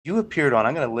You appeared on,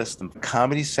 I'm going to list them,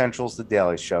 Comedy Central's The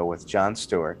Daily Show with Jon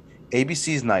Stewart,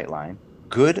 ABC's Nightline,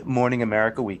 Good Morning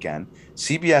America Weekend,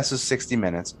 CBS's 60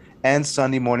 Minutes, and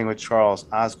Sunday Morning with Charles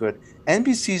Osgood,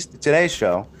 NBC's Today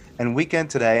Show, and Weekend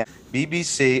Today,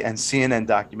 BBC and CNN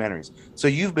documentaries. So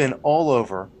you've been all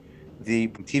over the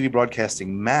TV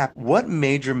broadcasting map. What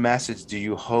major message do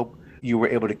you hope you were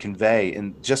able to convey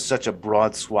in just such a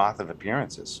broad swath of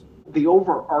appearances? The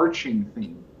overarching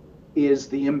theme is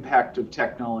the impact of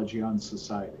technology on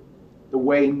society, the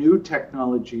way new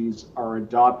technologies are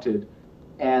adopted,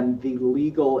 and the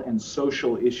legal and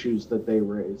social issues that they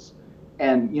raise.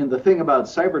 And the thing about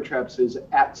Cybertraps is,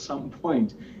 at some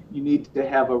point, you need to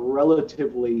have a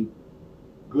relatively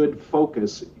good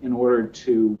focus in order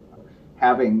to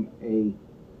having a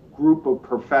group of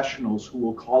professionals who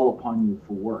will call upon you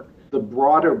for work. The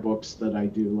broader books that I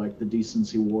do, like The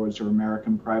Decency Wars or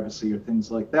American Privacy or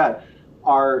things like that,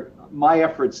 are my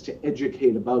efforts to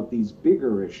educate about these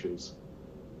bigger issues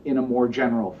in a more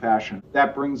general fashion.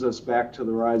 That brings us back to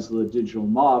the rise of the digital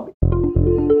mob.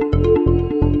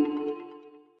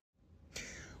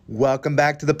 Welcome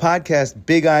back to the podcast,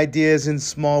 Big Ideas in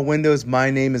Small Windows. My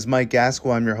name is Mike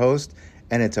Gaskell. I'm your host,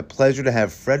 and it's a pleasure to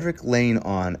have Frederick Lane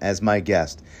on as my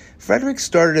guest. Frederick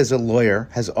started as a lawyer,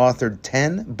 has authored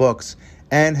 10 books,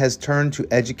 and has turned to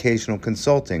educational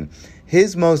consulting.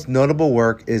 His most notable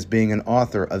work is being an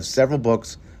author of several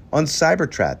books on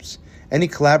Cybertraps, and he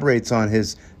collaborates on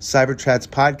his Cybertraps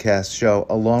podcast show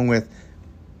along with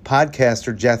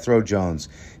podcaster Jethro Jones.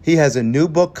 He has a new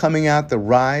book coming out, The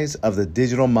Rise of the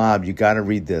Digital Mob. You got to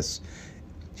read this.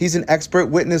 He's an expert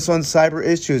witness on cyber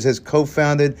issues, has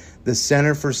co-founded the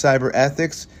Center for Cyber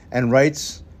Ethics, and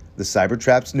writes the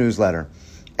Cybertraps newsletter.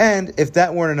 And if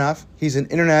that weren't enough, he's an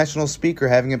international speaker,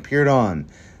 having appeared on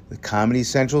the Comedy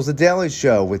Central's The Daily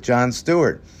Show with Jon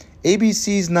Stewart,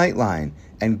 ABC's Nightline,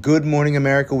 and Good Morning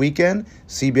America Weekend,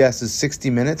 CBS's 60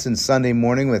 Minutes and Sunday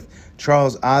Morning with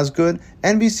Charles Osgood,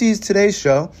 NBC's Today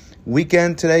Show,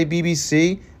 Weekend Today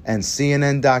BBC, and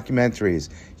CNN documentaries.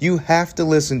 You have to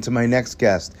listen to my next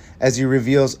guest as he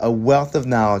reveals a wealth of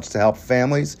knowledge to help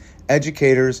families,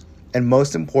 educators, and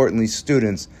most importantly,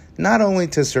 students, not only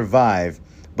to survive,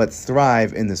 but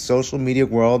thrive in the social media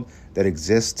world that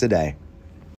exists today.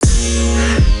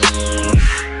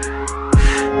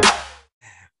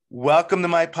 Welcome to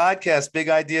my podcast, Big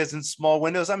Ideas in Small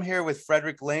Windows. I'm here with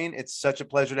Frederick Lane. It's such a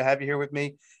pleasure to have you here with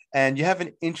me. And you have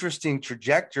an interesting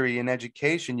trajectory in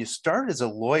education. You started as a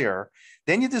lawyer,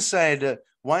 then you decided,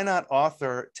 why not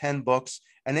author 10 books?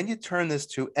 And then you turn this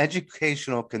to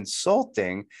educational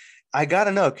consulting. I got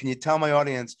to know, can you tell my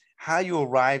audience how you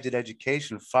arrived at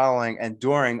education following and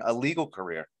during a legal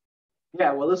career?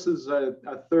 Yeah, well, this is a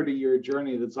 30-year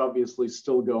journey that's obviously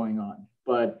still going on.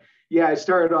 But yeah, I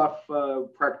started off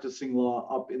practicing law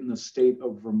up in the state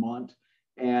of Vermont,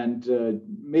 and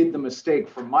made the mistake,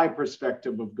 from my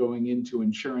perspective, of going into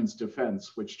insurance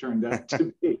defense, which turned out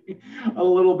to be a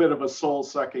little bit of a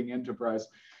soul-sucking enterprise.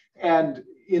 And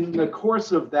in the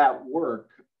course of that work,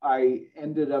 I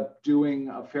ended up doing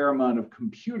a fair amount of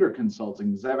computer consulting,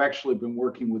 because I've actually been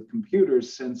working with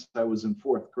computers since I was in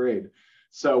fourth grade.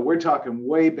 So we're talking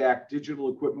way back,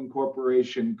 Digital Equipment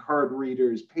Corporation, card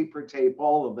readers, paper tape,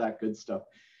 all of that good stuff.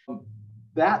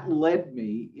 That led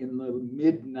me in the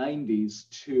mid 90s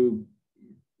to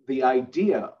the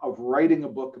idea of writing a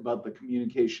book about the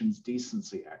Communications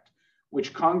Decency Act,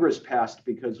 which Congress passed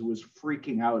because it was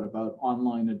freaking out about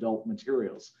online adult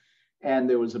materials. And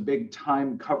there was a big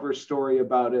Time cover story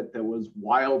about it that was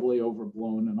wildly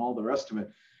overblown and all the rest of it.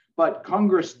 But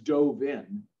Congress dove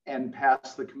in and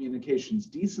passed the Communications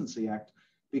Decency Act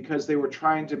because they were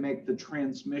trying to make the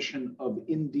transmission of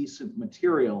indecent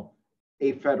material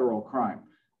a federal crime.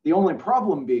 The only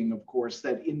problem being, of course,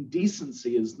 that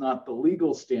indecency is not the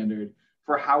legal standard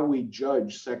for how we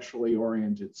judge sexually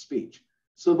oriented speech.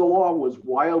 So the law was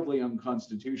wildly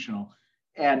unconstitutional,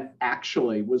 and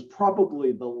actually was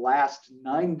probably the last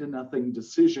 9-0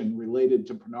 decision related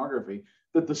to pornography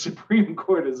that the Supreme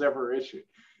Court has ever issued,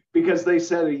 because they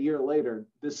said a year later,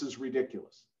 this is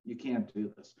ridiculous. You can't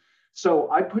do this.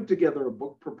 So I put together a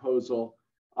book proposal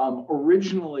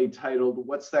originally titled,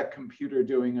 What's That Computer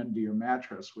Doing Under Your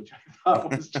Mattress?, which I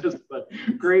thought was just the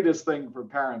greatest thing for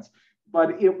parents.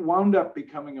 But it wound up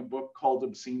becoming a book called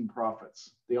Obscene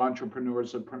Profits, The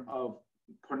Entrepreneurs of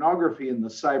Pornography in the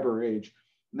Cyber Age.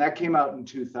 And that came out in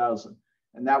 2000.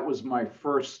 And that was my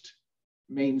first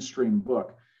mainstream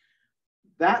book.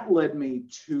 That led me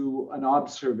to an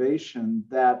observation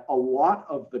that a lot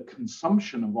of the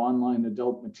consumption of online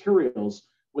adult materials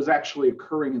was actually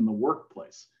occurring in the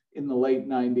workplace in the late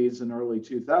 90s and early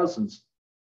 2000s,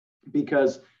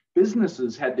 because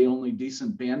businesses had the only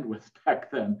decent bandwidth back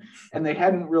then, and they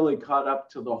hadn't really caught up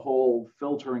to the whole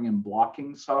filtering and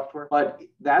blocking software. But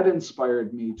that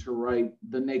inspired me to write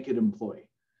The Naked Employee.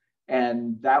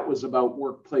 And that was about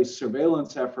workplace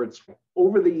surveillance efforts.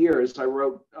 Over the years, I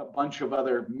wrote a bunch of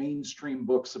other mainstream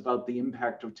books about the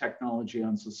impact of technology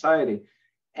on society.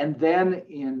 And then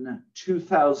in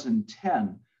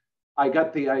 2010, I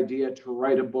got the idea to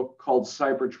write a book called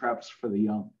Cybertraps for the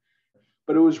Young.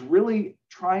 But it was really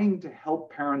trying to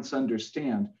help parents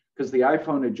understand, because the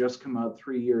iPhone had just come out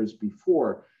 3 years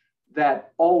before,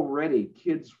 that already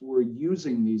kids were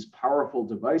using these powerful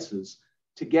devices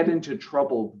to get into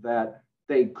trouble that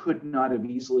they could not have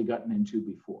easily gotten into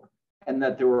before. And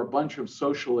that there were a bunch of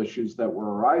social issues that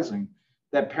were arising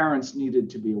that parents needed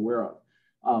to be aware of.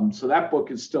 So that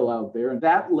book is still out there. And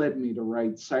that led me to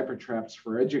write Cybertraps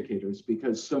for Educators,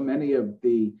 because so many of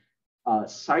the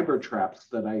cyber traps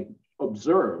that I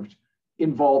observed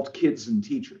involved kids and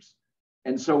teachers.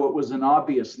 And so it was an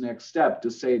obvious next step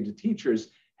to say to teachers,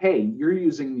 hey, you're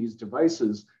using these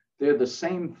devices. They're the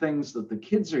same things that the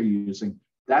kids are using.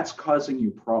 That's causing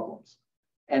you problems.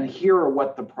 And here are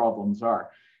what the problems are.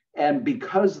 And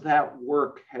because that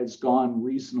work has gone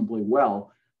reasonably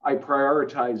well, I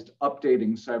prioritized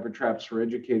updating Cybertraps for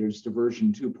Educators to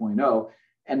version 2.0.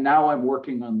 And now I'm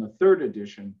working on the third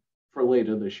edition for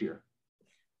later this year.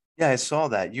 Yeah, I saw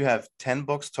that. You have 10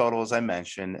 books total, as I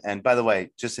mentioned. And by the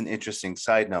way, just an interesting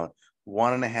side note,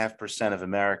 1.5% of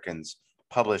Americans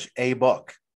publish a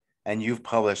book, and you've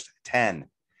published 10,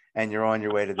 and you're on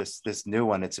your way to this new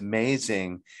one. It's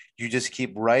amazing. You just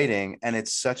keep writing, and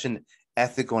it's such an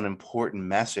ethical and important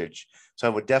message. So I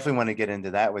would definitely want to get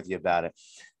into that with you about it.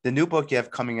 The new book you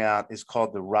have coming out is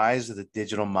called The Rise of the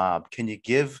Digital Mob. Can you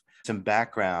give some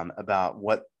background about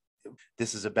what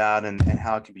this is about and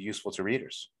how it can be useful to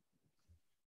readers?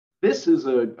 This is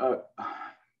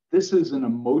an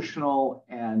emotional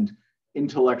and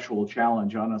intellectual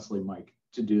challenge, honestly, Mike,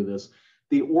 to do this.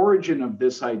 The origin of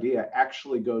this idea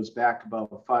actually goes back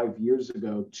about 5 years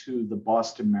ago to the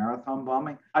Boston Marathon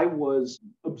bombing. I was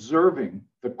observing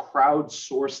the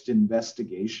crowdsourced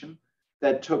investigation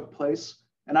that took place.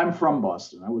 And I'm from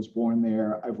Boston. I was born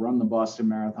there. I've run the Boston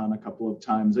Marathon a couple of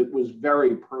times. It was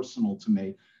very personal to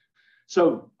me.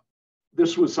 So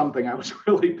this was something I was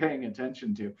really paying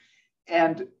attention to.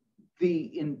 And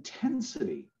the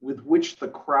intensity with which the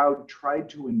crowd tried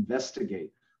to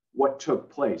investigate what took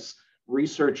place,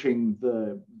 researching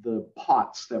the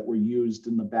pots that were used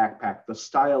in the backpack, the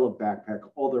style of backpack,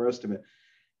 all the rest of it.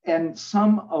 And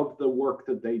some of the work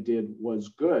that they did was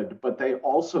good, but they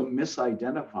also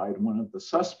misidentified one of the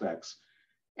suspects.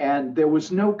 And there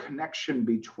was no connection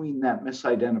between that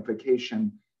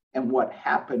misidentification and what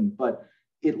happened, but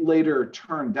it later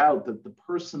turned out that the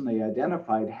person they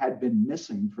identified had been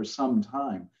missing for some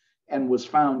time and was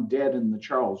found dead in the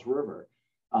Charles River.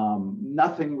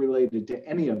 Nothing related to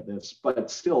any of this, but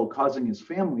still causing his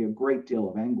family a great deal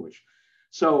of anguish.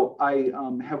 So I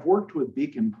have worked with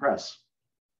Beacon Press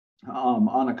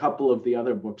on a couple of the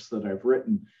other books that I've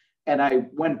written. And I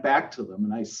went back to them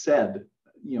and I said,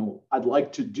 I'd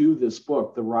like to do this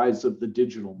book, The Rise of the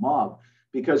Digital Mob,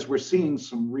 because we're seeing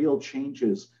some real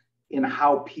changes in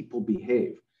how people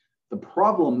behave. The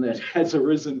problem that has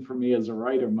arisen for me as a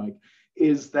writer, Mike,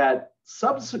 is that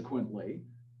subsequently,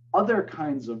 other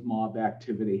kinds of mob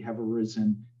activity have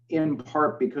arisen in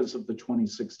part because of the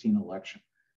 2016 election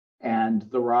and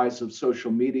the rise of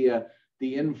social media,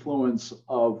 the influence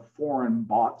of foreign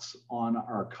bots on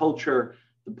our culture,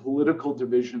 the political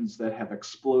divisions that have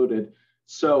exploded.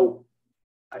 So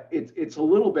it's a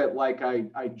little bit like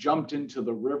I jumped into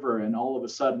the river and all of a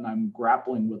sudden I'm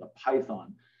grappling with a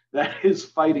python that is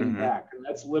fighting back. And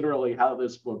that's literally how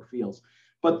this book feels.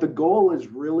 But the goal is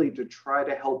really to try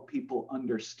to help people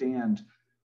understand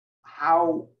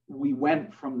how we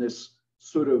went from this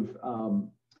sort of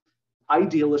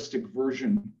idealistic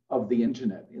version of the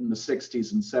internet in the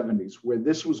 60s and 70s, where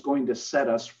this was going to set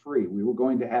us free. We were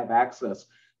going to have access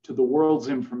to the world's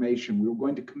information. We were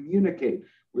going to communicate.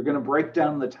 We're going to break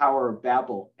down the Tower of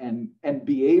Babel and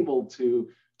be able to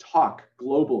talk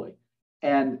globally.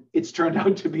 And it's turned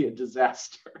out to be a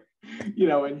disaster,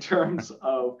 in terms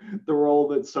of the role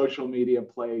that social media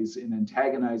plays in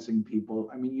antagonizing people.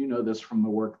 I mean, you know this from the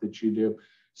work that you do.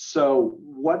 So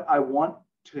what I want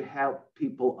to help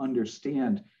people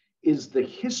understand is the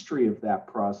history of that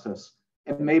process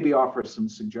and maybe offer some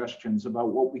suggestions about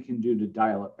what we can do to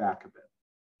dial it back a bit.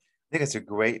 I think it's a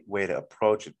great way to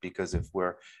approach it, because if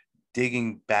we're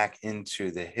digging back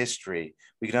into the history,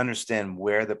 we can understand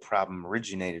where the problem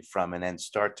originated from and then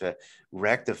start to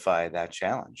rectify that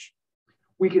challenge.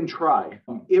 We can try.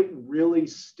 It really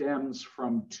stems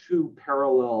from two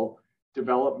parallel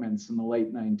developments in the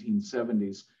late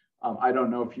 1970s. I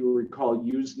don't know if you recall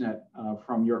Usenet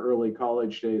from your early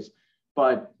college days,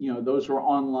 but those were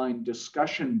online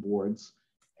discussion boards,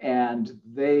 and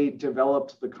they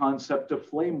developed the concept of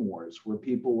flame wars, where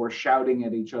people were shouting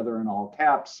at each other in all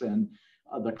caps, and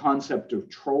the concept of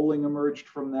trolling emerged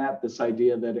from that. This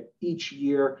idea that each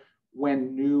year,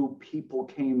 when new people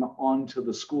came onto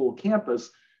the school campus,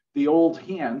 the old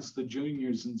hands, the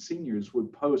juniors and seniors,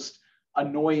 would post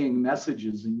annoying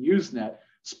messages in Usenet,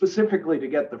 specifically to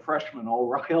get the freshmen all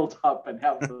riled up and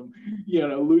have them,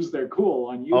 lose their cool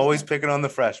on Usenet. Always picking on the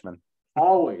freshmen.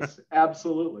 Always,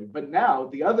 absolutely. But now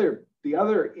the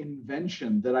other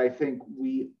invention that I think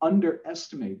we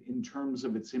underestimate in terms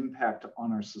of its impact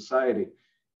on our society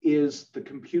is the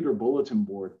computer bulletin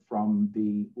board from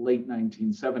the late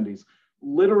 1970s.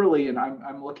 Literally, and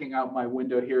I'm looking out my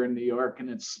window here in New York, and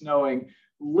it's snowing.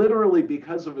 Literally,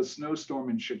 because of a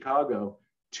snowstorm in Chicago,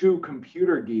 two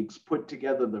computer geeks put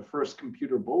together the first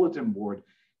computer bulletin board.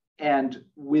 And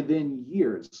within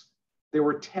years, there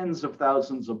were tens of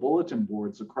thousands of bulletin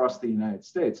boards across the United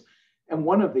States. And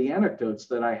one of the anecdotes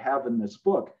that I have in this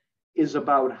book is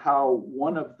about how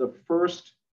one of the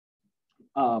first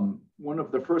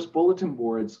bulletin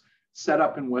boards set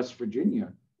up in West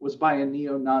Virginia was by a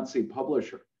neo-Nazi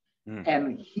publisher.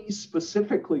 And he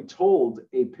specifically told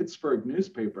a Pittsburgh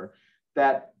newspaper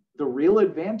that the real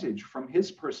advantage from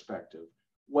his perspective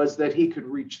was that he could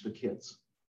reach the kids.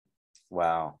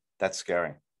 Wow, that's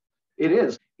scary. It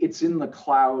is. It's in the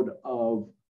cloud of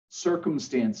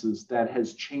circumstances that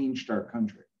has changed our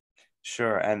country.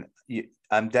 Sure. And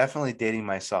I'm definitely dating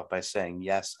myself by saying,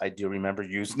 yes, I do remember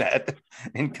Usenet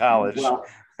in college. Well,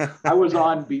 I was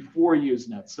on before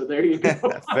Usenet, so there you go.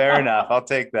 Fair enough. I'll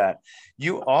take that.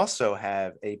 You also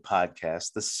have a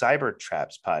podcast, the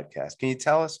Cybertraps podcast. Can you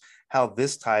tell us how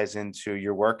this ties into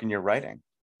your work and your writing?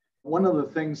 One of the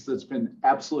things that's been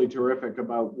absolutely terrific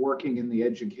about working in the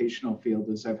educational field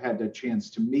is I've had the chance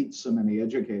to meet so many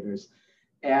educators.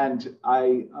 And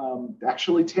I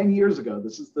actually 10 years ago,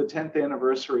 this is the 10th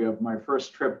anniversary of my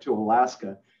first trip to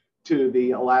Alaska, to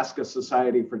the Alaska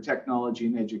Society for Technology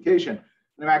and Education.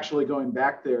 And I'm actually going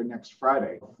back there next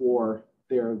Friday for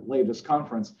their latest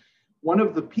conference. One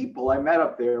of the people I met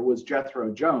up there was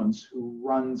Jethro Jones, who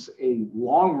runs a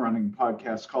long-running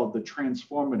podcast called The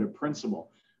Transformative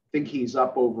Principle. I think he's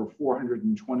up over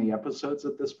 420 episodes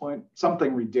at this point,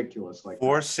 something ridiculous like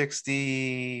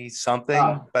 460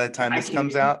 something by the time this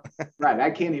comes out. Right, I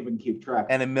can't even keep track.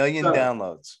 And 1 million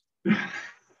downloads.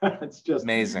 It's just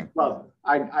amazing. Well,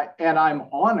 I'm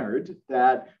honored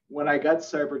that when I got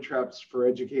Cybertraps for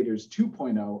Educators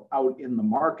 2.0 out in the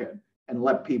market and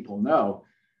let people know,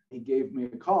 he gave me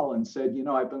a call and said,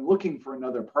 I've been looking for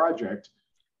another project.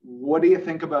 What do you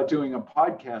think about doing a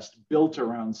podcast built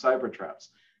around Cybertraps?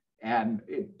 And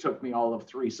it took me all of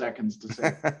 3 seconds to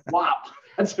say, wow,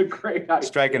 that's a great idea.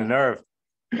 Striking a nerve.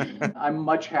 I'm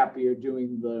much happier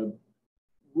doing the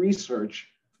research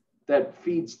that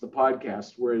feeds the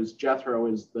podcast, whereas Jethro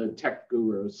is the tech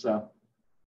guru. So,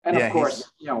 and of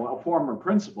course, a former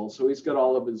principal, so he's got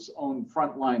all of his own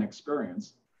frontline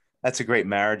experience. That's a great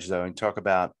marriage, though. And talk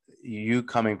about you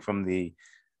coming from the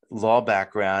law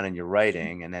background and your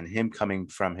writing, and then him coming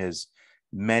from his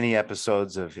many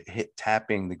episodes of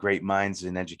tapping the great minds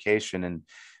in education and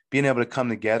being able to come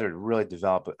together to really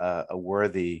develop a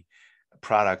worthy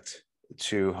product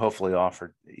to hopefully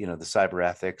offer, the cyber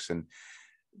ethics and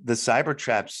the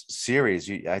Cybertraps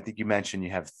series. I think you mentioned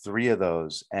you have 3 of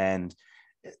those, and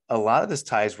a lot of this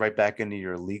ties right back into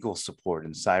your legal support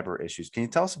and cyber issues. Can you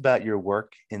tell us about your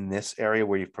work in this area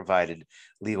where you've provided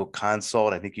legal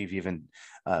consult? I think you've even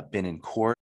been in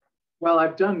court. Well,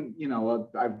 I've done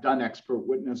expert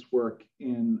witness work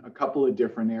in a couple of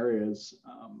different areas.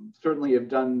 Certainly have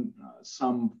done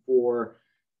some for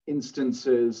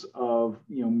instances of,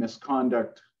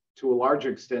 misconduct, to a large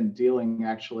extent dealing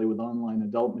actually with online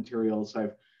adult materials.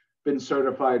 I've been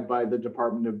certified by the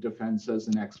Department of Defense as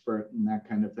an expert and that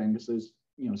kind of thing, because there's,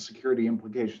 security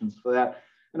implications for that.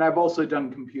 And I've also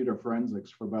done computer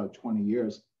forensics for about 20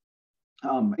 years.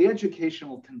 The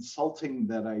educational consulting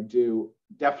that I do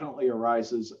definitely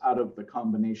arises out of the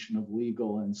combination of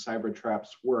legal and Cybertraps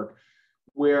work,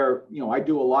 where I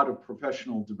do a lot of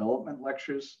professional development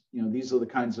lectures. These are the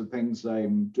kinds of things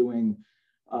I'm doing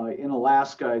in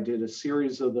Alaska. I did a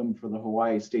series of them for the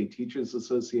Hawaii State Teachers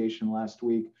Association last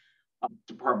week,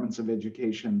 departments of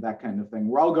education, that kind of thing,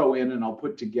 where I'll go in and I'll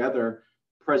put together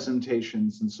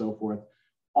presentations and so forth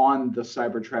on the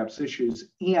Cybertraps issues.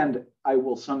 And I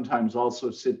will sometimes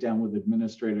also sit down with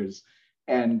administrators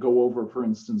and go over, for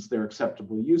instance, their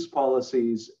acceptable use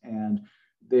policies and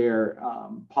their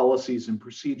policies and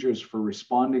procedures for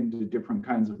responding to different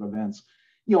kinds of events.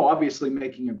 Obviously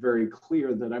making it very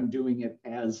clear that I'm doing it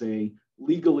as a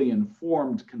legally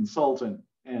informed consultant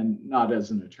and not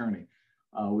as an attorney,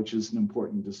 which is an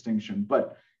important distinction.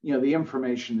 But the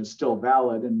information is still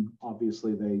valid, and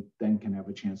obviously they then can have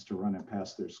a chance to run it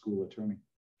past their school attorney.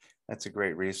 That's a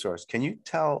great resource. Can you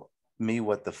tell me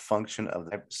what the function of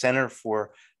the Center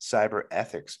for Cyber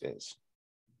Ethics is?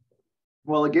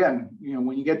 Well, again,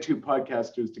 when you get two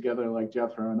podcasters together like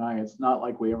Jethro and I, it's not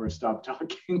like we ever stop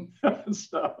talking.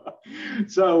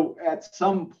 So at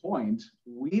some point,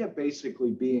 we are basically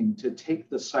being to take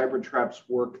the Cybertraps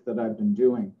work that I've been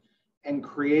doing and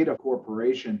create a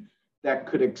corporation that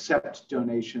could accept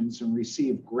donations and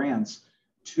receive grants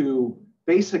to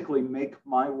basically make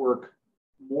my work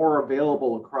more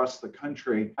available across the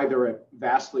country, either at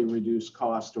vastly reduced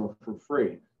cost or for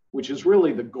free, which is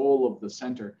really the goal of the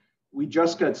center. We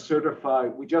just got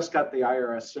certified. We just got the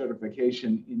IRS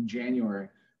certification in January,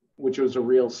 which was a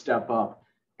real step up.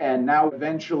 And now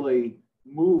eventually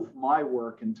move my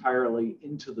work entirely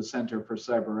into the Center for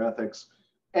Cyber Ethics.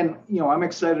 And, I'm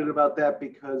excited about that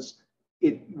because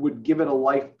it would give it a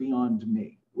life beyond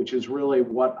me, which is really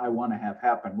what I want to have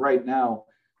happen. Right now,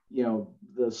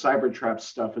 the Cybertraps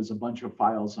stuff is a bunch of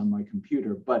files on my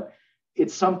computer, but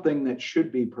it's something that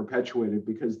should be perpetuated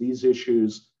because these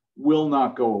issues will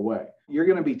not go away. You're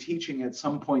going to be teaching at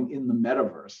some point in the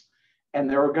metaverse, and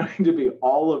there are going to be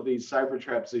all of these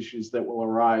Cybertraps issues that will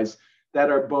arise that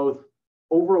are both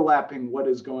overlapping what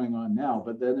is going on now,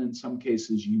 but then in some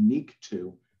cases unique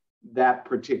to that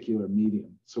particular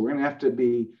medium. So we're going to have to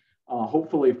be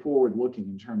hopefully forward-looking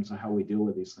in terms of how we deal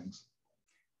with these things.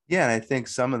 Yeah, and I think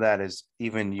some of that is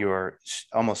even your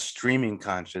almost streaming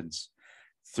conscience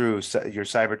through your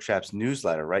Cybertraps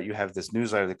newsletter, right? You have this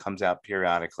newsletter that comes out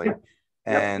periodically. Yep.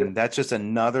 And that's just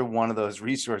another one of those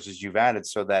resources you've added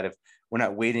so that if we're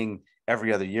not waiting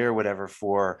every other year or whatever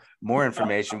for more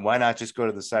information, why not just go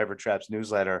to the Cybertraps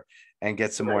newsletter and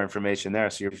get some more information there?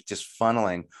 So you're just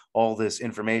funneling all this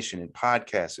information in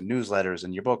podcasts and newsletters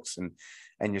and your books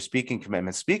and your speaking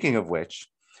commitments. Speaking of which,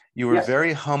 you were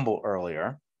very humble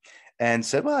earlier and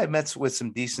said, well, I met with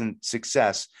some decent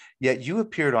success, yet you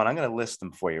appeared on, I'm going to list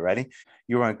them for you. Ready?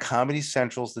 You were on Comedy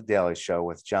Central's The Daily Show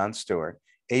with Jon Stewart,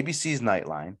 ABC's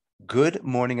Nightline, Good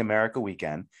Morning America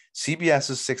Weekend,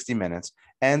 CBS's 60 Minutes,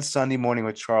 and Sunday Morning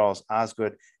with Charles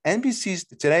Osgood, NBC's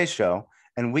Today Show,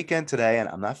 and Weekend Today, and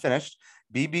I'm not finished,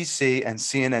 BBC and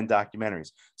CNN documentaries.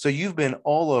 So you've been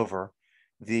all over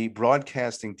the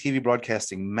broadcasting, TV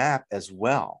broadcasting map as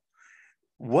well.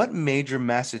 What major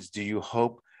message do you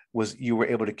hope you were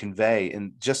able to convey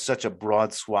in just such a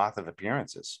broad swath of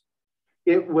appearances?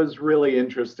 It was really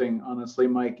interesting, honestly,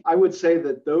 Mike. I would say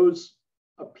that those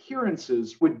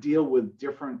appearances would deal with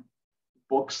different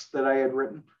books that I had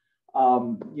written.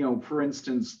 For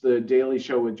instance, The Daily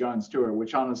Show with Jon Stewart,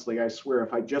 which honestly, I swear,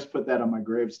 if I just put that on my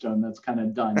gravestone, that's kind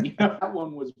of done. That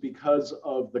one was because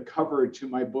of the cover to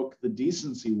my book, The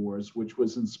Decency Wars, which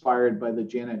was inspired by the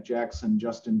Janet Jackson,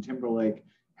 Justin Timberlake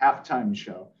halftime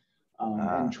show.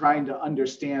 And trying to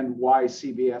understand why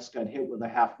CBS got hit with a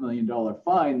 $500,000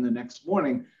 fine the next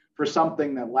morning for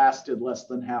something that lasted less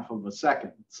than half of a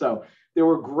second. So there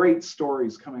were great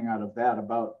stories coming out of that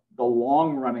about the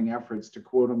long-running efforts to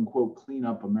quote unquote clean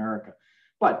up America.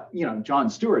 But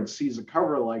Jon Stewart sees a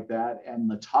cover like that and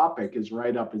the topic is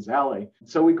right up his alley.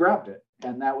 So we grabbed it,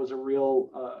 and that was a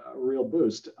real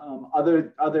boost.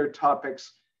 Other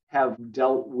topics have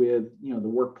dealt with, the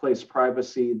workplace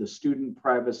privacy, the student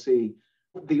privacy.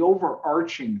 The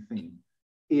overarching theme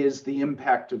is the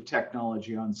impact of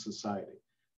technology on society,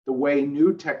 the way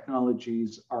new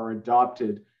technologies are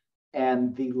adopted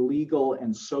and the legal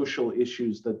and social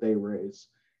issues that they raise.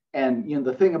 And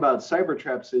the thing about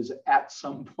Cybertraps is at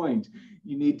some point,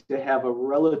 you need to have a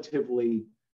relatively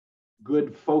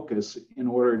good focus in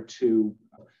order to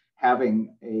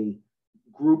having a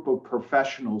group of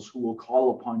professionals who will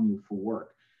call upon you for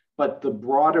work. But the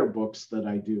broader books that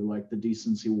I do, like The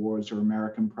Decency Wars or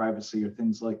American Privacy or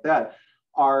things like that,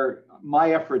 are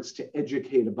my efforts to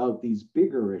educate about these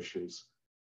bigger issues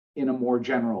in a more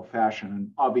general fashion. And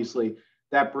obviously,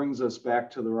 that brings us back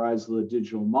to the rise of the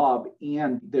digital mob.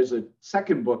 And there's a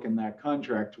second book in that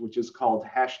contract, which is called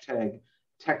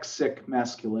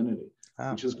 #TechSickMasculinity,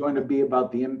 which is going to be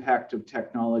about the impact of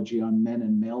technology on men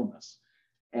and maleness.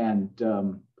 And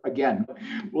again,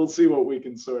 we'll see what we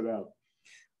can sort out.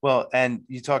 Well, and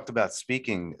you talked about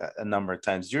speaking a number of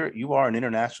times. You are an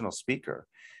international speaker.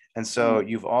 And so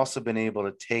you've also been able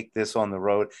to take this on the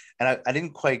road. And I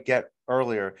didn't quite get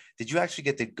earlier, did you actually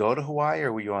get to go to Hawaii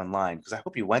or were you online? Because I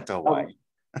hope you went to Hawaii.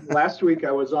 Oh, last week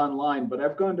I was online, but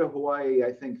I've gone to Hawaii,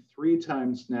 I think, 3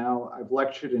 times now. I've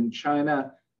lectured in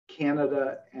China,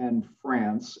 Canada, and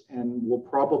France, and we'll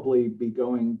probably be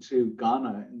going to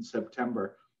Ghana in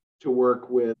September to work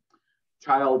with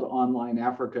Child Online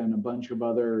Africa and a bunch of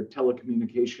other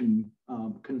telecommunication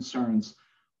concerns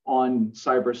on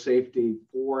cyber safety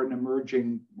for an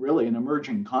emerging, really an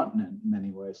emerging continent in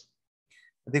many ways.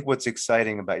 I think what's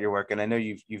exciting about your work, and I know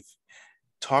you've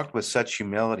talked with such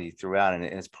humility throughout, and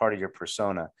it's part of your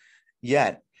persona,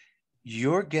 yet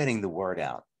you're getting the word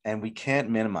out, and we can't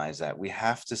minimize that. We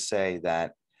have to say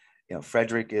that,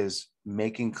 Frederick is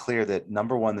making clear that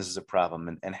number one, this is a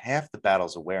problem, and half the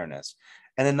battle's awareness.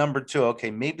 And then number two, okay,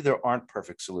 maybe there aren't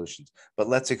perfect solutions, but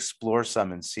let's explore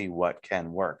some and see what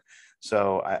can work.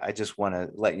 So I just want to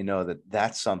let you know that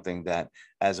that's something that,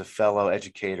 as a fellow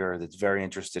educator that's very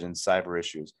interested in cyber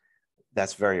issues,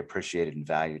 that's very appreciated and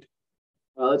valued.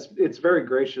 Well, it's very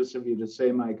gracious of you to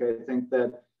say, Mike. I think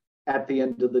that at the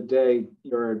end of the day,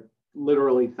 there are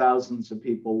literally thousands of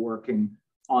people working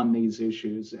on these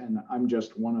issues, and I'm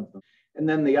just one of them. And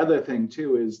then the other thing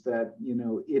too is that,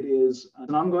 it is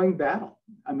an ongoing battle.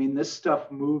 I mean, this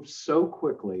stuff moves so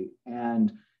quickly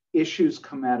and issues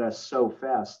come at us so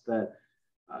fast that,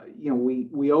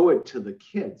 we owe it to the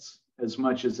kids as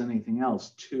much as anything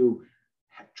else to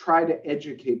try to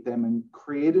educate them and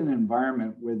create an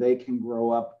environment where they can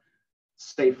grow up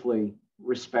safely,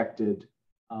 respected,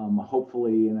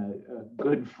 hopefully in a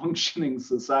good functioning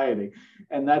society.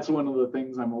 And that's one of the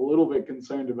things I'm a little bit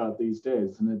concerned about these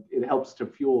days. And it helps to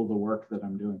fuel the work that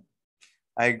I'm doing.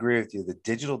 I agree with you. The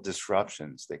digital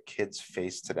disruptions that kids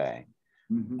face today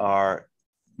are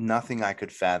nothing I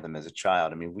could fathom as a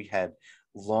child. I mean, we had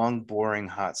long, boring,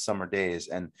 hot summer days.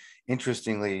 And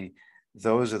interestingly,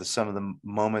 those are some of the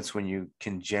moments when you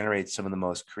can generate some of the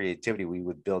most creativity. We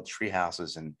would build tree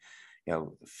houses and,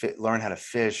 learn how to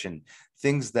fish and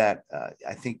things that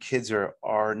I think kids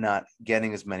are not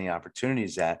getting as many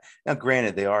opportunities at. Now,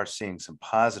 granted, they are seeing some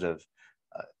positive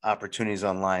opportunities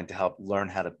online to help learn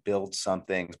how to build some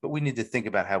things, but we need to think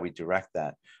about how we direct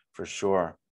that for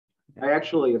sure. I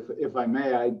actually, if I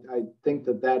may, I think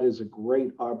that is a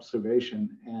great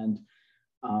observation. And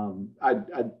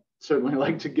I'd certainly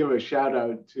like to give a shout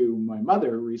out to my mother,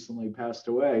 who recently passed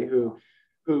away,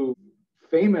 who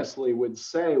famously would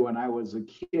say when I was a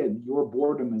kid, your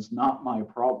boredom is not my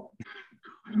problem.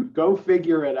 Go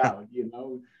figure it out,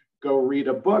 go read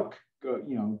a book,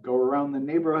 go around the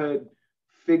neighborhood,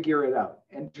 figure it out,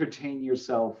 entertain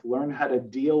yourself, learn how to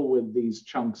deal with these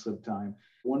chunks of time.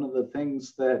 One of the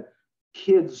things that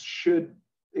kids should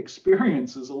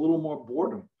experience is a little more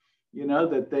boredom,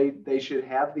 that they should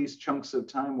have these chunks of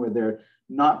time where they're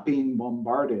not being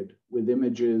bombarded with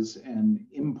images and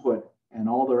input and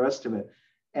all the rest of it,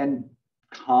 and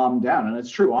calm down. And it's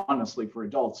true, honestly, for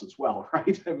adults as well,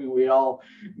 right? I mean, we all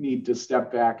need to step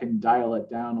back and dial it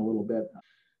down a little bit,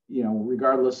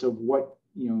 regardless of what,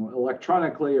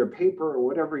 electronically or paper or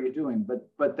whatever you're doing.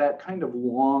 But that kind of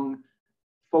long,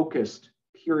 focused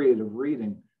period of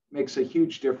reading makes a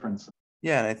huge difference.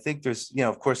 Yeah, and I think there's,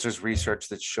 of course, there's research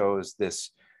that shows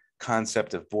this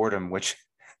concept of boredom, which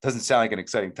doesn't sound like an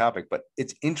exciting topic, but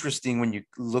it's interesting when you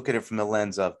look at it from the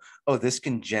lens of, oh, this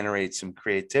can generate some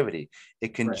creativity.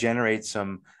 It can generate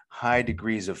some high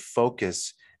degrees of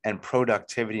focus and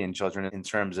productivity in children in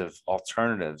terms of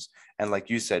alternatives. And like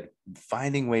you said,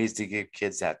 finding ways to give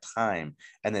kids that time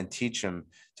and then teach them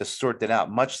to sort that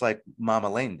out, much like Mama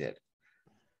Lane did.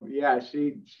 Yeah,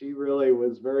 she really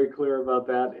was very clear about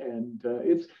that, and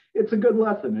it's a good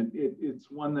lesson. It's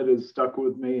one that has stuck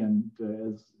with me, and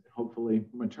as hopefully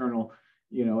maternal,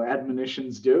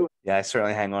 admonitions do. Yeah, I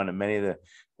certainly hang on to many of the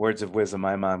words of wisdom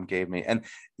my mom gave me, and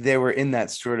they were in that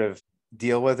sort of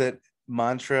deal with it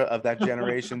mantra of that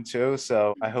generation too.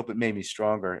 So I hope it made me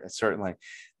stronger, certainly.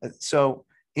 So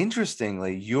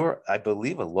interestingly, you're, I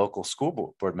believe, a local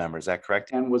school board member. Is that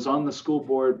correct? And was on the school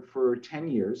board for 10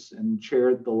 years and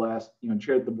chaired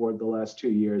the board the last 2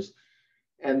 years.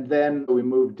 And then we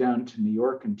moved down to New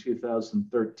York in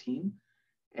 2013.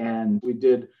 And we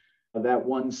did that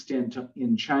one stint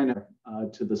in China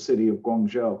to the city of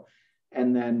Guangzhou.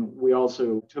 And then we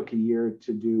also took a year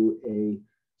to do a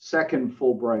second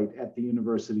Fulbright at the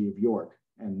University of York.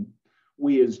 And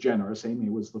we is generous. Amy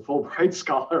was the Fulbright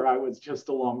scholar. I was just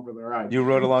along for the ride. You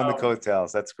rode along the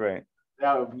coattails. That's great.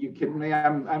 No, you kidding me?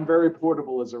 I'm very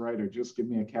portable as a writer. Just give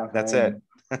me a cafe. That's it.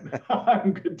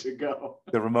 I'm good to go.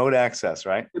 The remote access,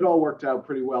 right? It all worked out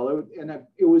pretty well.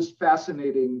 It was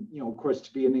fascinating, of course,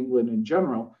 to be in England in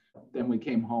general. Then we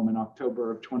came home in October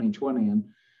of 2020. And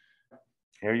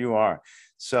here you are.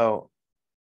 So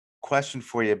question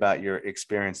for you about your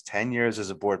experience, 10 years as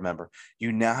a board member.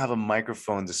 You now have a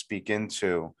microphone to speak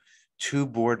into two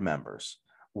board members.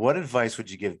 What advice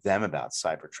would you give them about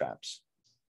Cybertraps?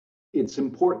 It's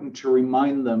important to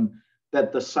remind them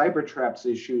that the Cybertraps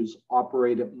issues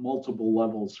operate at multiple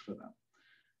levels for them.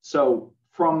 So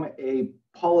from a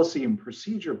policy and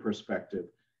procedure perspective,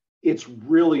 it's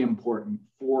really important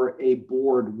for a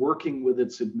board working with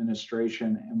its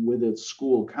administration and with its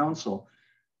school council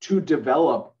to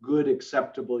develop good,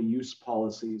 acceptable use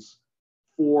policies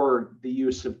for the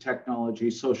use of technology,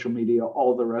 social media,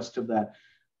 all the rest of that.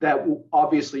 That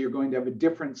obviously you're going to have a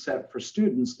different set for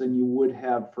students than you would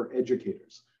have for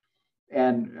educators.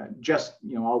 And just,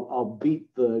 I'll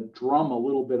beat the drum a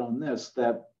little bit on this,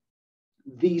 that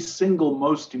the single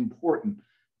most important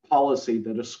policy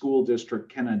that a school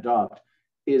district can adopt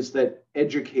is that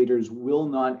educators will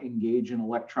not engage in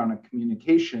electronic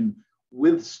communication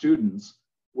with students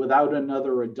without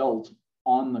another adult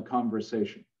on the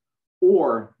conversation.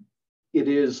 Or it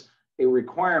is a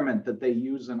requirement that they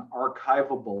use an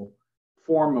archivable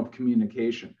form of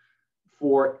communication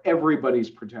for everybody's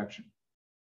protection.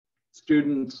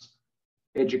 Students,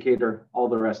 educator, all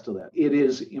the rest of that. It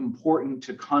is important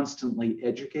to constantly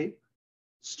educate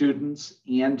students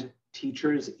and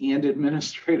teachers and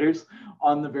administrators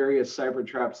on the various cyber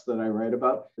traps that I write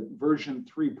about. Version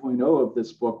 3.0 of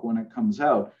this book, when it comes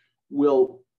out,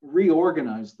 will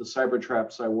reorganize the cyber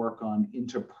traps I work on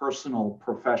into personal,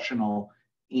 professional,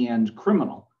 and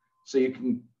criminal. So you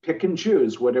can pick and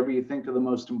choose whatever you think are the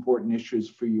most important issues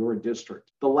for your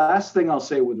district. The last thing I'll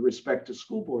say with respect to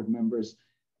school board members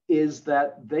is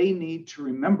that they need to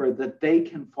remember that they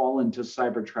can fall into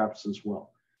cyber traps as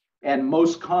well. And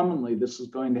most commonly, this is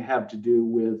going to have to do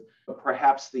with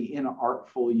perhaps the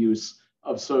inartful use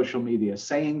of social media,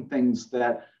 saying things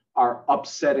that are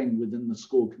upsetting within the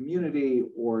school community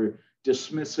or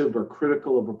dismissive or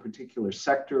critical of a particular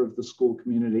sector of the school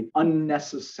community,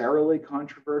 unnecessarily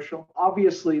controversial.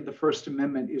 Obviously, the First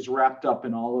Amendment is wrapped up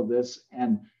in all of this,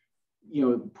 and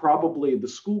probably the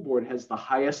school board has the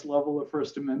highest level of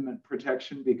First Amendment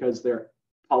protection because they're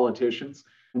politicians,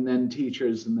 and then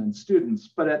teachers, and then students.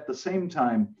 But at the same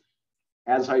time,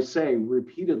 as I say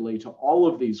repeatedly to all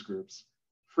of these groups,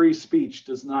 free speech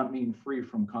does not mean free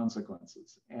from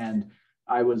consequences. And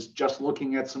I was just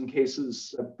looking at some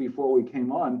cases before we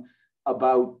came on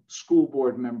about school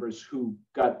board members who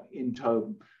got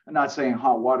into, I'm not saying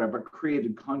hot water, but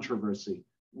created controversy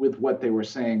with what they were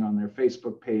saying on their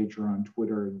Facebook page or on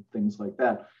Twitter and things like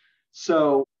that.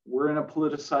 So we're in a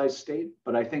politicized state,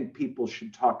 but I think people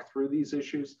should talk through these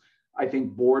issues. I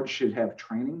think boards should have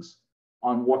trainings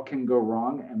on what can go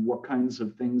wrong and what kinds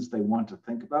of things they want to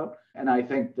think about. And I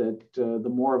think that the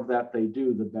more of that they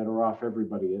do, the better off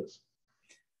everybody is.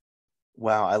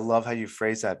 Wow, I love how you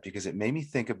phrase that, because it made me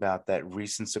think about that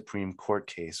recent Supreme Court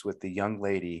case with the young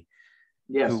lady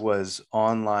who was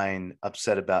online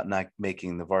upset about not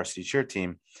making the varsity cheer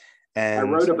team. And I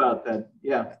wrote about that.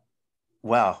 Yeah.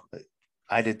 Wow,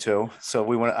 I did too. So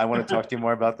I want to talk to you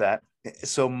more about that.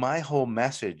 So my whole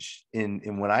message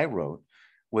in what I wrote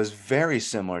was very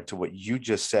similar to what you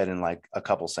just said in like a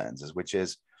couple sentences, which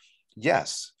is,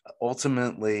 yes,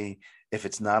 ultimately, if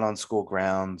it's not on school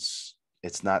grounds,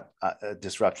 it's not a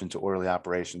disruption to orderly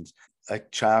operations. A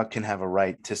child can have a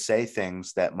right to say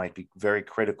things that might be very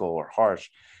critical or harsh.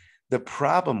 The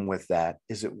problem with that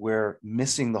is that we're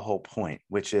missing the whole point,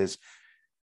 which is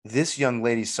this young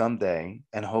lady someday,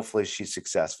 and hopefully she's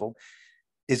successful,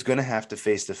 is going to have to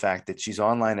face the fact that she's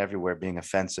online everywhere being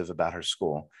offensive about her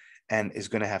school, and is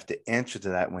going to have to answer to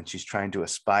that when she's trying to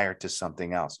aspire to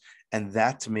something else. And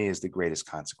that to me is the greatest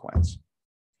consequence.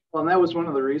 Well, and that was one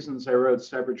of the reasons I wrote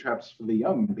Cybertraps for the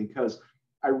Young, because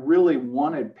I really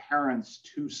wanted parents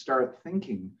to start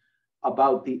thinking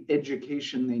about the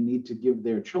education they need to give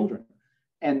their children.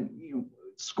 And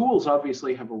schools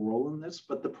obviously have a role in this,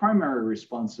 but the primary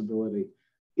responsibility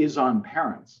is on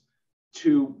parents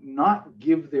to not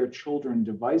give their children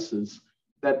devices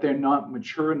that they're not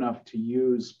mature enough to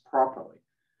use properly.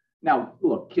 Now,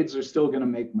 look, kids are still going to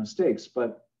make mistakes,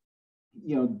 but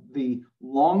the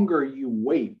longer you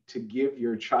wait to give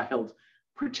your child,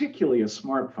 particularly a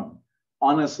smartphone,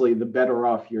 honestly, the better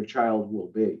off your child will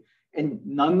be. And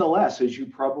nonetheless, as you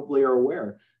probably are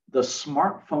aware, the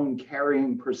smartphone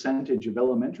carrying percentage of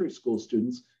elementary school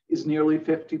students is nearly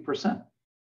 50%.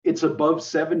 It's above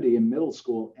 70 in middle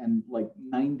school and like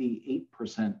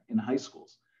 98% in high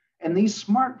schools. And these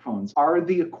smartphones are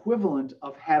the equivalent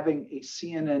of having a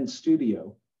CNN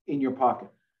studio in your pocket.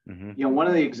 Mm-hmm. One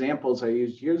of the examples I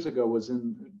used years ago was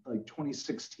in like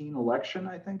 2016 election,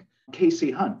 I think.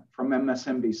 Casey Hunt from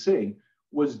MSNBC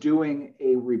was doing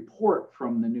a report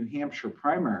from the New Hampshire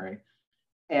primary,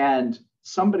 and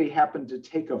somebody happened to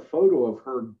take a photo of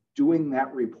her doing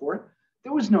that report.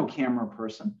 There was no camera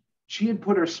person. She had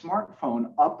put her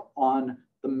smartphone up on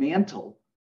the mantle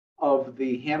of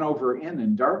the Hanover Inn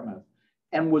in Dartmouth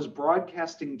and was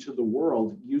broadcasting to the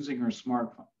world using her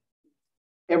smartphone.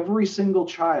 Every single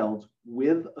child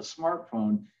with a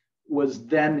smartphone was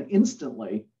then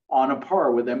instantly on a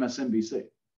par with MSNBC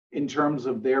in terms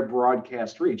of their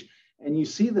broadcast reach. And you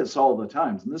see this all the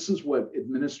time. And this is what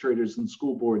administrators and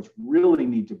school boards really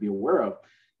need to be aware of,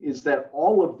 is that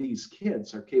all of these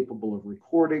kids are capable of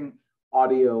recording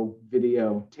audio,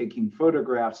 video, taking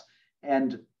photographs,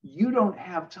 and you don't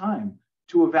have time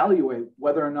to evaluate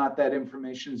whether or not that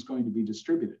information is going to be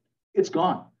distributed. It's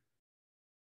gone.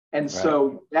 And right.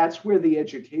 So that's where the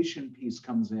education piece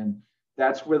comes in.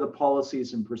 That's where the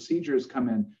policies and procedures come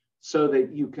in, so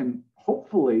that you can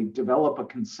hopefully develop a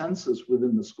consensus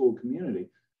within the school community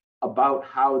about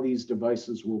how these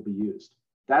devices will be used.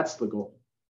 That's the goal.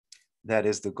 That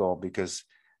is the goal, because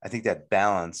I think that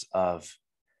balance of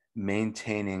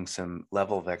maintaining some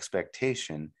level of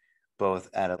expectation, both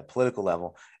at a political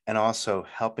level and also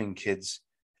helping kids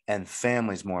and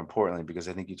families, more importantly, because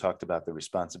I think you talked about the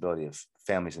responsibility of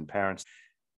families and parents,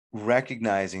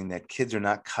 recognizing that kids are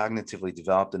not cognitively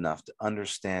developed enough to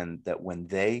understand that when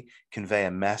they convey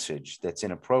a message that's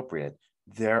inappropriate,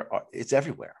 it's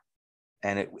everywhere,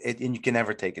 and and you can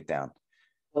never take it down.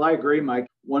 Well, I agree, Mike.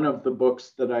 One of the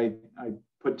books that I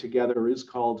put together is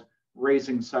called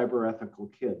Raising Cyber Ethical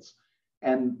Kids.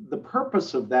 And the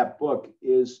purpose of that book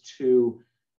is two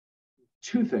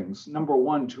things. Number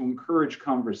one, to encourage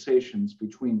conversations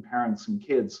between parents and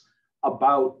kids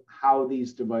about how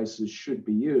these devices should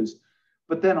be used,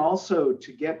 but then also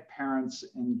to get parents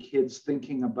and kids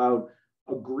thinking about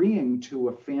agreeing to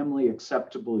a family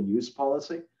acceptable use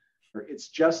policy. It's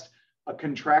just a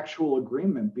contractual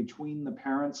agreement between the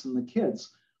parents and the kids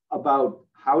about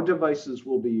how devices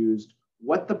will be used,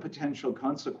 what the potential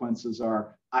consequences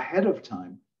are ahead of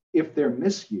time if they're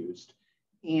misused,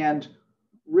 and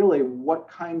really what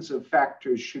kinds of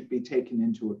factors should be taken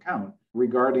into account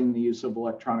regarding the use of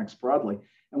electronics broadly.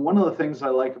 And one of the things I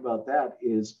like about that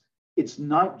is it's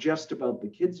not just about the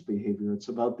kids' behavior, it's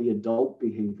about the adult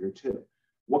behavior too.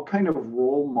 What kind of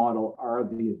role model are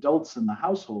the adults in the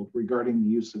household regarding the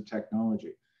use of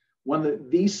technology? One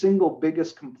of the single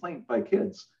biggest complaint by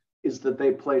kids is that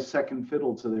they play second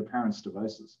fiddle to their parents'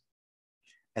 devices.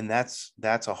 And that's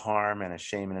a harm and a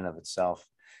shame in and of itself.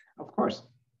 Of course.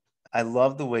 I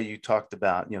love the way you talked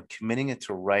about, committing it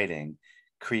to writing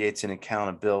creates an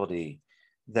accountability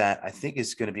that I think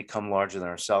is going to become larger than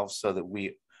ourselves, so that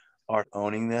we are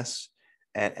owning this.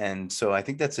 And so I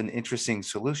think that's an interesting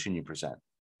solution you present.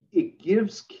 It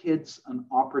gives kids an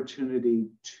opportunity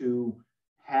to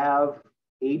have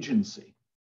agency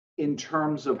in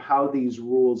terms of how these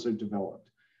rules are developed.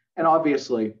 And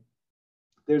obviously,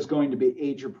 there's going to be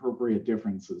age-appropriate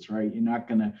differences, right? You're not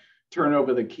going to turn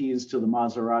over the keys to the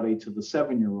Maserati to the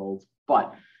 7-year-old,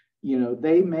 but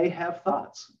they may have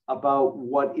thoughts about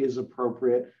what is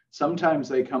appropriate. Sometimes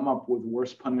they come up with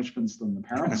worse punishments than the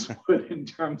parents would in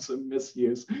terms of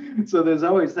misuse. So there's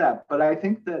always that. But I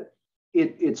think that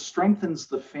it strengthens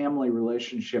the family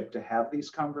relationship to have these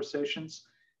conversations.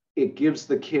 It gives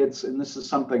the kids, and this is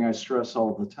something I stress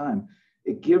all the time,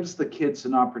 it gives the kids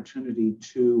an opportunity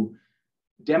to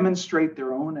demonstrate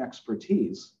their own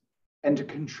expertise and to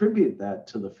contribute that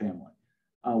to the family.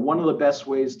 One of the best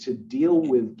ways to deal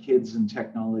with kids and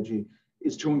technology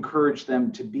is to encourage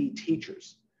them to be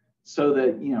teachers, so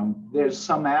that, there's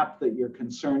some app that you're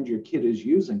concerned your kid is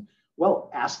using.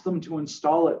 Well, ask them to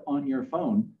install it on your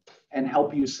phone and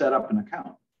help you set up an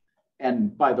account.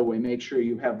 And by the way, make sure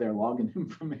you have their login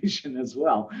information as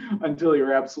well until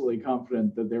you're absolutely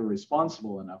confident that they're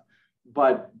responsible enough.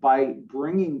 But by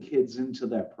bringing kids into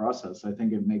that process, I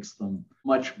think it makes them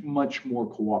much, much more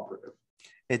cooperative.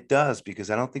 It does, because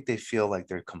I don't think they feel like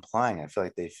they're complying. I feel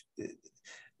like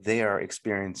they are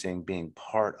experiencing being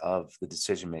part of the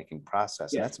decision-making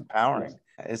process. Yes. And that's empowering.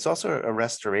 Yes. It's also a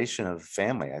restoration of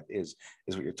family is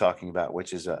what you're talking about,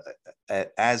 which is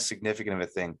as significant of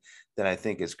a thing that I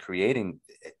think is creating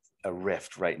a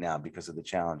rift right now because of the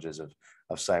challenges of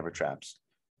Cybertraps.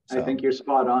 So, I think you're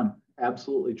spot on.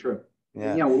 Absolutely true.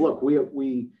 Yeah. Look,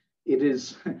 it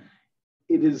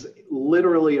is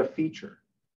literally a feature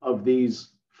of these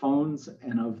phones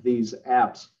and of these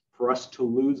apps for us to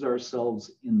lose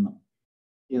ourselves in them.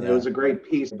 There was a great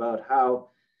piece about how,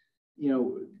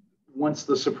 once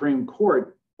the Supreme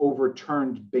Court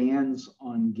overturned bans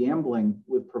on gambling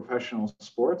with professional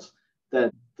sports,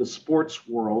 that the sports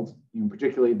world,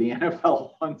 particularly the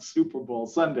NFL on Super Bowl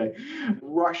Sunday,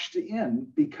 rushed in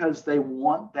because they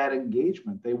want that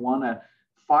engagement. They want to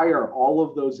fire all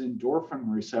of those endorphin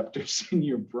receptors in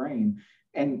your brain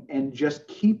and just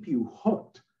keep you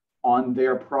hooked on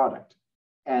their product.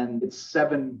 And it's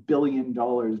 $7 billion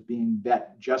being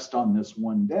bet just on this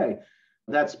one day.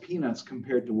 That's peanuts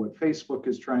compared to what Facebook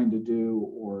is trying to do,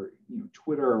 or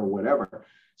Twitter or whatever.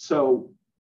 So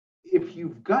if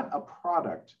you've got a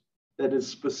product that is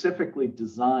specifically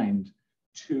designed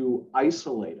to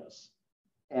isolate us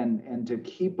and to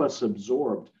keep us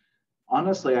absorbed,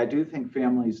 honestly, I do think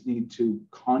families need to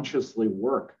consciously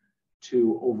work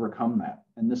to overcome that.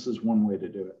 And this is one way to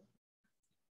do it.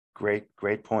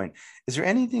 Great point. Is there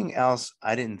anything else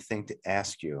I didn't think to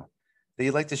ask you that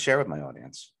you'd like to share with my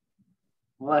audience?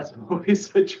 Well, that's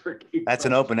always a tricky That's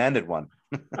question. An open-ended one.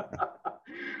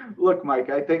 Look, Mike,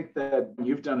 I think that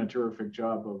you've done a terrific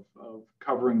job of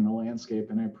covering the landscape,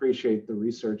 and I appreciate the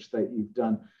research that you've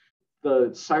done. The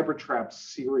Cybertraps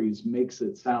series makes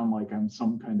it sound like I'm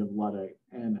some kind of Luddite,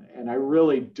 and I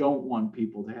really don't want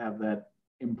people to have that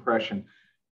impression.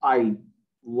 I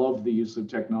love the use of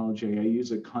technology. I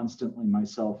use it constantly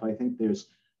myself. I think there's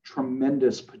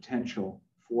tremendous potential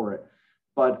for it.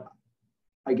 But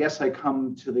I guess I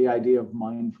come to the idea of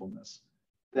mindfulness,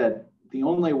 that the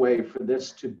only way for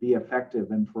this to be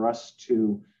effective and for us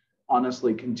to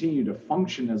honestly continue to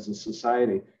function as a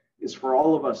society is for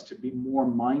all of us to be more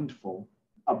mindful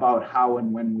about how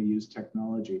and when we use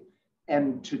technology,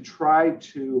 and to try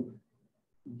to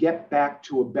get back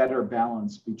to a better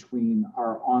balance between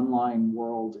our online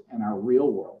world and our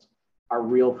real world, our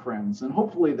real friends. And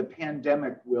hopefully the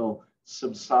pandemic will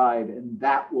subside and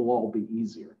that will all be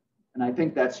easier. And I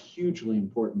think that's hugely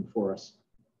important for us.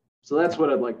 So that's what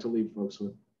I'd like to leave folks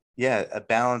with. Yeah,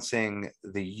 balancing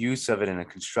the use of it in a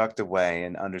constructive way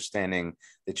and understanding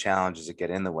the challenges that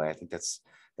get in the way. I think that's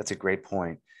a great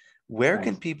point. Where Thanks.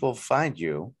 can people find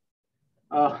you?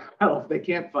 Well, if they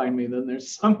can't find me, then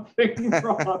there's something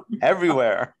wrong.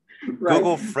 Everywhere. Right.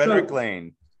 Google Frederick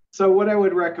Lane. So what I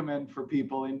would recommend for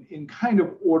people in kind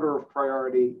of order of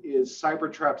priority is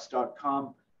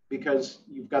cybertraps.com, because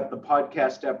you've got the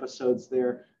podcast episodes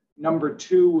there. Number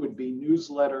 2 would be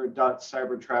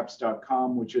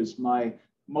newsletter.cybertraps.com, which is my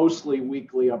mostly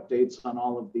weekly updates on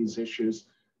all of these issues.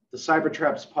 The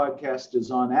Cybertraps podcast is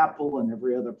on Apple and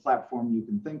every other platform you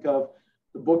can think of.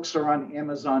 The books are on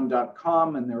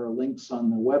Amazon.com, and there are links on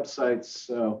the websites.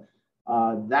 So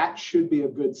that should be a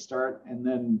good start. And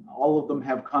then all of them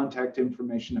have contact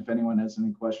information if anyone has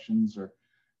any questions or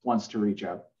wants to reach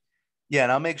out. Yeah,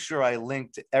 and I'll make sure I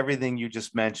link to everything you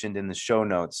just mentioned in the show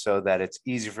notes so that it's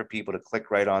easy for people to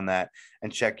click right on that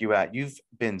and check you out. You've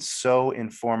been so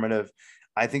informative.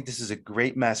 I think this is a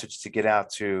great message to get out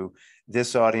to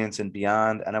this audience and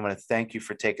beyond. And I want to thank you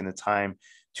for taking the time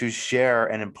to share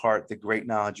and impart the great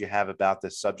knowledge you have about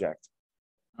this subject.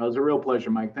 It was a real pleasure,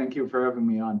 Mike. Thank you for having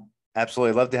me on.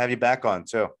 Absolutely. Love to have you back on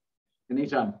too.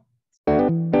 Anytime.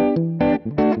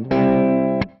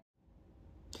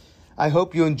 I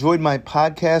hope you enjoyed my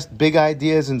podcast, Big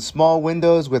Ideas in Small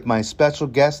Windows, with my special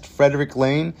guest, Frederick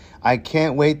Lane. I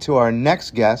can't wait to our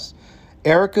next guest,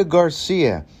 Erica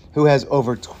Garcia, who has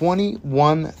over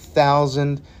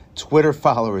 21,000 Twitter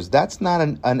followers. That's not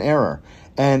an error.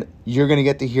 And you're going to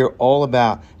get to hear all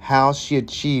about how she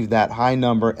achieved that high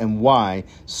number and why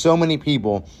so many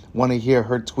people want to hear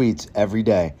her tweets every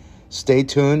day. Stay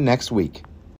tuned next week.